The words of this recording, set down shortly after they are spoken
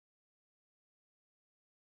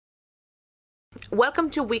Welcome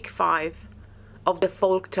to week 5 of the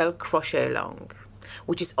folktale crochet along,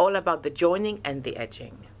 which is all about the joining and the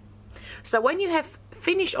edging. So when you have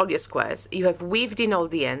finished all your squares, you have weaved in all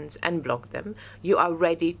the ends and blocked them, you are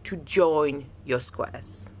ready to join your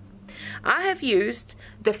squares. I have used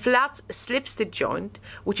the flat slip stitch joint,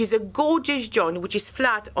 which is a gorgeous joint which is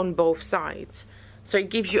flat on both sides. So it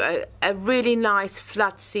gives you a really nice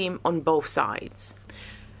flat seam on both sides.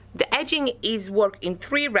 The edging is worked in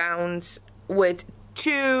 3 rounds with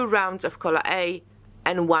 2 rounds of color A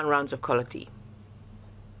and 1 round of color T.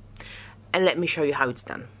 And let me show you how it's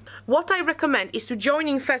done. What I recommend is to join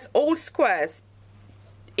in first all squares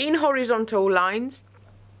in horizontal lines,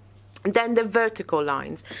 then the vertical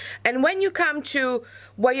lines. And when you come to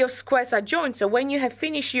where your squares are joined, so when you have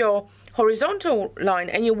finished your horizontal line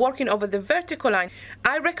and you're working over the vertical line,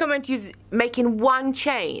 I recommend making 1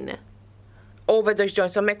 chain over those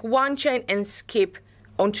joints. So make 1 chain and skip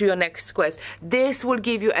onto your next squares. This will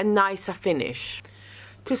give you a nicer finish.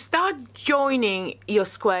 To start joining your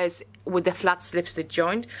squares with the flat slip stitch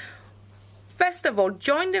joint, first of all,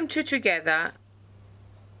 join them 2 together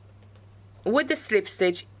with the slip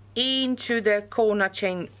stitch into the corner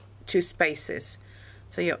chain 2 spaces.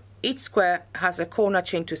 So each square has a corner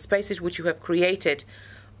chain 2 spaces which you have created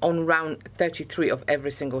on round 33 of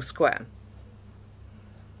every single square.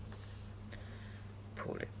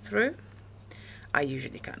 Pull it through. I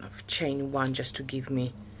usually kind of chain 1 just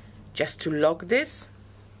to lock this.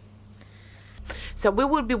 So we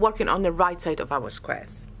will be working on the right side of our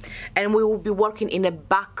squares, and we will be working in a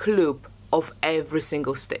back loop of every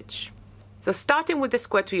single stitch. So starting with the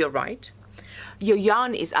square to your right, your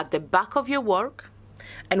yarn is at the back of your work,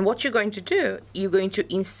 and what you're going to do, you're going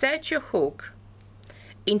to insert your hook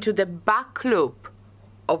into the back loop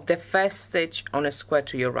of the first stitch on a square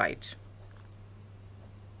to your right.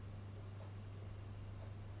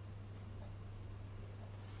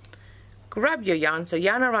 Grab your yarn, so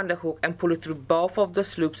yarn around the hook and pull it through both of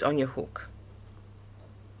those loops on your hook.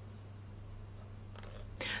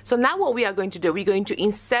 So now what we are going to do, we're going to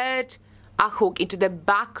insert our hook into the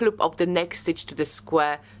back loop of the next stitch to the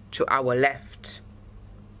square to our left,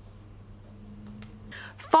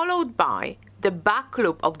 followed by the back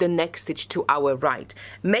loop of the next stitch to our right,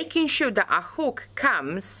 making sure that our hook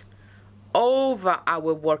comes over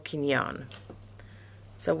our working yarn.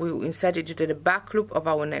 So we will insert it into the back loop of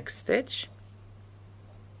our next stitch.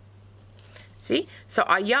 See? So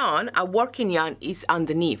our working yarn is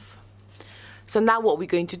underneath. So now what we're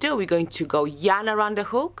going to do, we're going to go yarn around the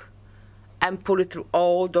hook and pull it through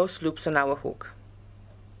all those loops on our hook.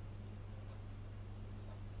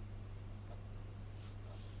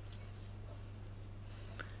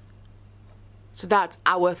 So that's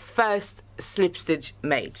our first slip stitch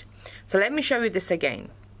made. So let me show you this again.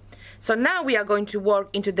 So now we are going to work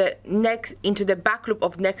into the back loop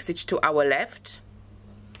of next stitch to our left,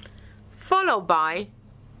 followed by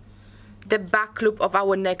the back loop of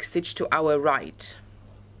our next stitch to our right.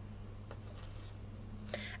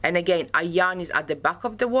 And again, our yarn is at the back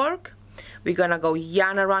of the work. We're gonna go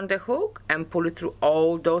yarn around the hook and pull it through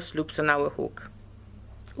all those loops on our hook.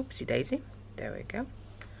 Oopsie daisy, there we go. Let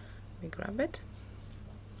me grab it.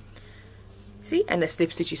 See, and the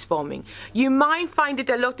slip stitch is forming. You might find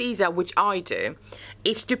it a lot easier, which I do,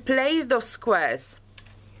 is to place those squares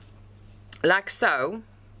like so,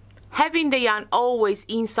 having the yarn always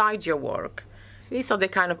inside your work. See, so they're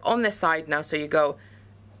kind of on the side now, so you go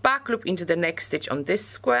back loop into the next stitch on this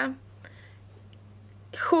square,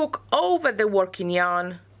 hook over the working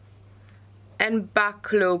yarn, and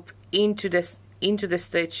back loop into the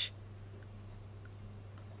stitch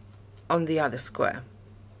on the other square.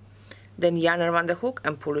 Then yarn around the hook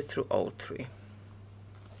and pull it through all 3.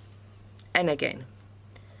 And again,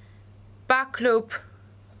 back loop,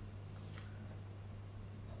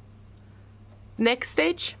 next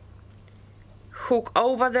stitch, hook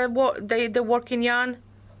over the working yarn,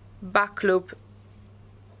 back loop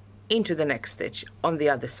into the next stitch on the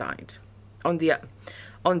other side, on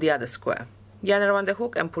the other square. Yarn around the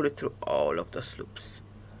hook and pull it through all of those loops.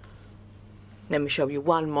 Let me show you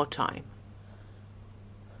one more time.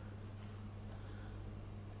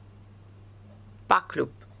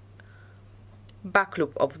 Back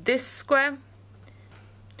loop of this square,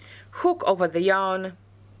 hook over the yarn,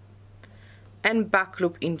 and back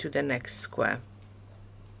loop into the next square.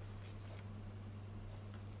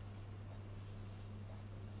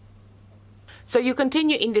 So you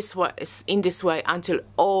continue in this way until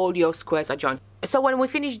all your squares are joined. So when we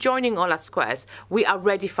finish joining all our squares, we are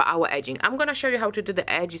ready for our edging. I'm going to show you how to do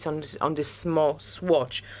the edges on this small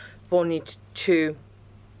swatch for only 2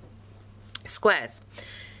 squares.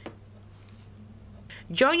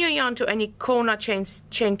 Join your yarn to any corner chain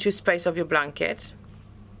 2 space of your blanket,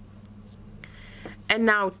 and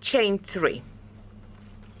now chain 3,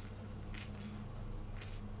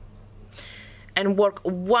 and work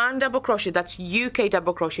 1 double crochet, that's UK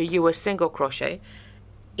double crochet, US single crochet,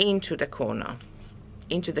 into the corner,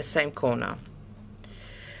 into the same corner.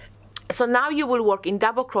 So now you will work in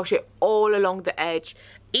double crochet all along the edge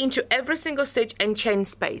into every single stitch and chain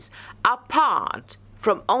space. Apart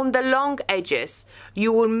from on the long edges,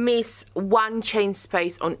 you will miss 1 chain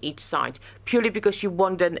space on each side, purely because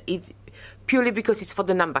it's for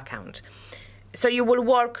the number count. So you will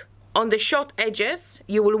work on the short edges,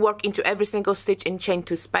 you will work into every single stitch and chain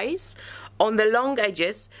 2 space. On the long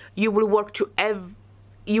edges, you will work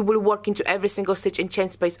into every single stitch and chain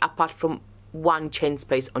space apart from 1 chain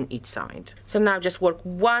space on each side. So now just work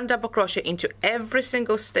 1 double crochet into every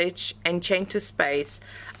single stitch and chain 2 space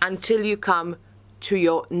until you come to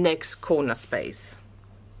your next corner space.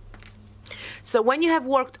 So when you have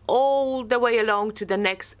worked all the way along to the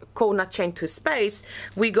next corner chain 2 space,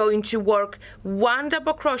 we're going to work 1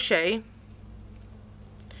 double crochet,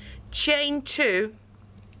 chain 2,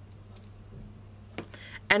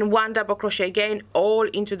 and 1 double crochet again, all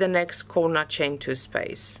into the next corner chain 2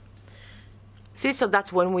 space. See, so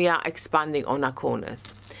that's when we are expanding on our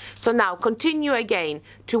corners. So now continue again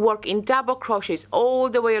to work in double crochets all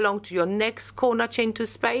the way along to your next corner chain 2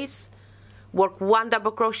 space. Work 1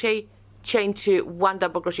 double crochet, chain 2, 1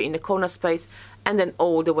 double crochet in the corner space, and then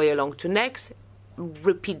all the way along to next.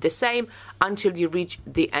 Repeat the same until you reach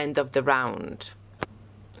the end of the round.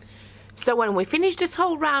 So when we finish this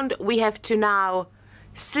whole round, we have to now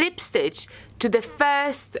slip stitch to the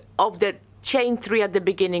first of the chain 3 at the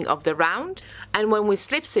beginning of the round, and when we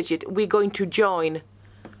slip stitch it, we're going to join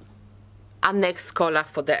our next collar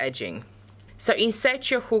for the edging. So insert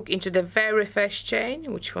your hook into the very first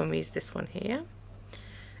chain, which for me is this one here.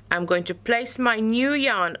 I'm going to place my new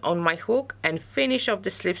yarn on my hook and finish off the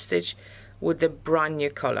slip stitch with the brand new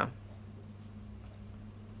collar.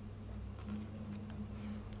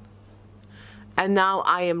 And now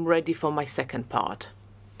I am ready for my second part.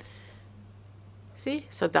 See,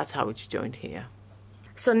 so that's how it's joined here.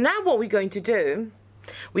 So now what we're going to do,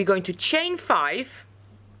 we're going to chain 5,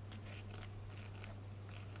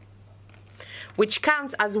 which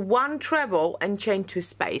counts as 1 treble and chain 2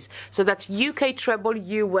 space. So that's UK treble,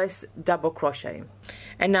 US double crochet.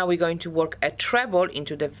 And now we're going to work a treble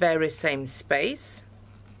into the very same space.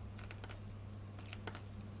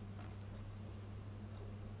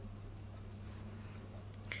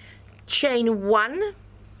 Chain 1.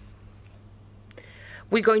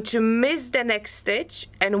 We're going to miss the next stitch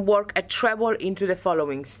and work a treble into the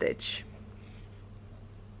following stitch.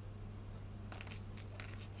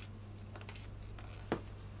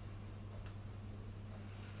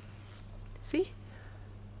 See?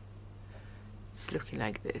 It's looking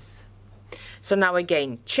like this. So now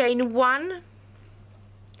again, chain 1,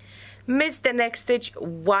 miss the next stitch,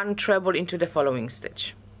 1 treble into the following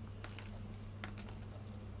stitch.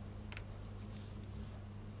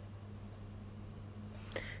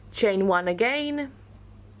 Chain 1 again,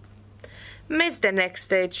 miss the next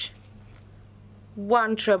stitch,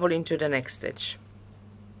 1 treble into the next stitch.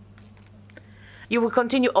 You will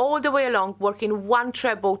continue all the way along working 1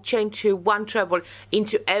 treble, chain 2, 1 treble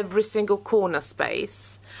into every single corner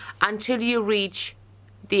space until you reach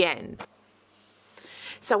the end.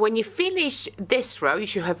 So when you finish this row, you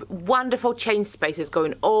should have wonderful chain spaces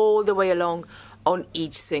going all the way along on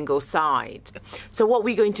each single side. So what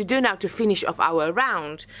we're going to do now to finish off our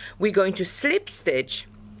round, we're going to slip stitch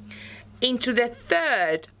into the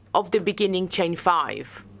third of the beginning chain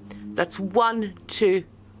 5. That's 1, 2,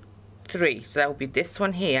 3. So that will be this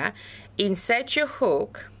one here. Insert your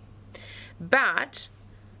hook, but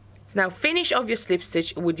now finish off your slip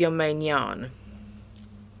stitch with your main yarn.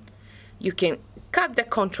 You can cut the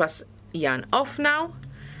contrast yarn off now,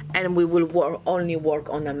 and we will only work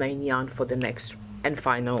on the main yarn for the next and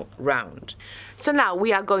final round. So now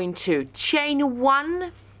we are going to chain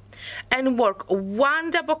 1 and work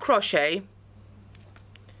 1 double crochet,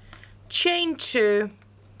 chain 2,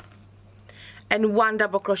 and 1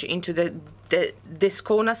 double crochet into this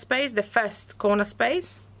corner space, the first corner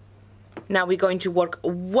space. Now we're going to work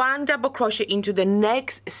 1 double crochet into the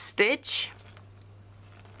next stitch,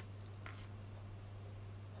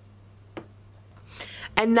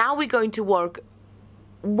 and now we're going to work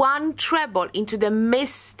 1 treble into the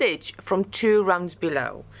missed stitch from 2 rounds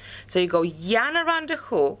below. So you go yarn around the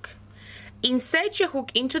hook, insert your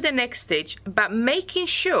hook into the next stitch, but making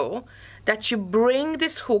sure that you bring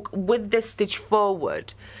this hook with the stitch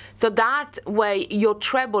forward. So that way your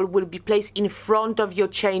treble will be placed in front of your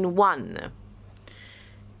chain 1.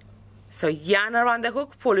 So yarn around the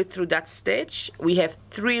hook, pull it through that stitch. We have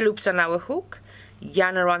 3 loops on our hook.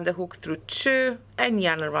 Yarn around the hook through 2 and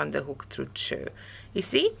yarn around the hook through 2. You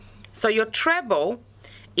see? So your treble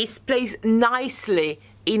is placed nicely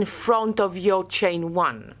in front of your chain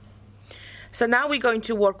 1. So now we're going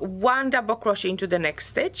to work 1 double crochet into the next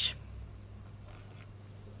stitch.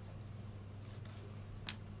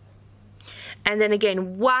 And then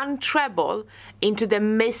again 1 treble into the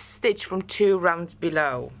missed stitch from 2 rounds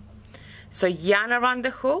below. So yarn around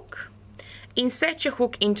the hook, insert your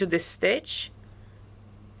hook into the stitch,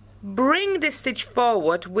 bring the stitch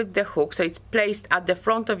forward with the hook so it's placed at the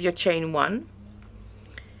front of your chain 1,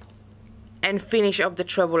 and finish off the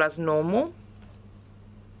treble as normal.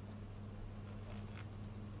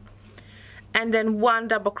 And then 1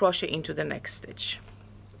 double crochet into the next stitch.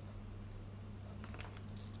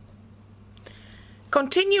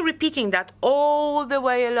 Continue repeating that all the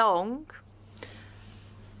way along,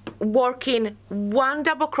 working 1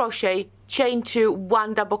 double crochet, chain 2,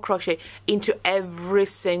 1 double crochet into every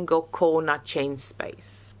single corner chain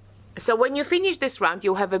space. So when you finish this round,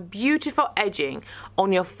 you'll have a beautiful edging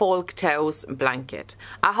on your folk tales blanket.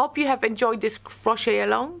 I hope you have enjoyed this crochet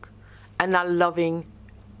along and are loving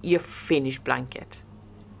your finished blanket.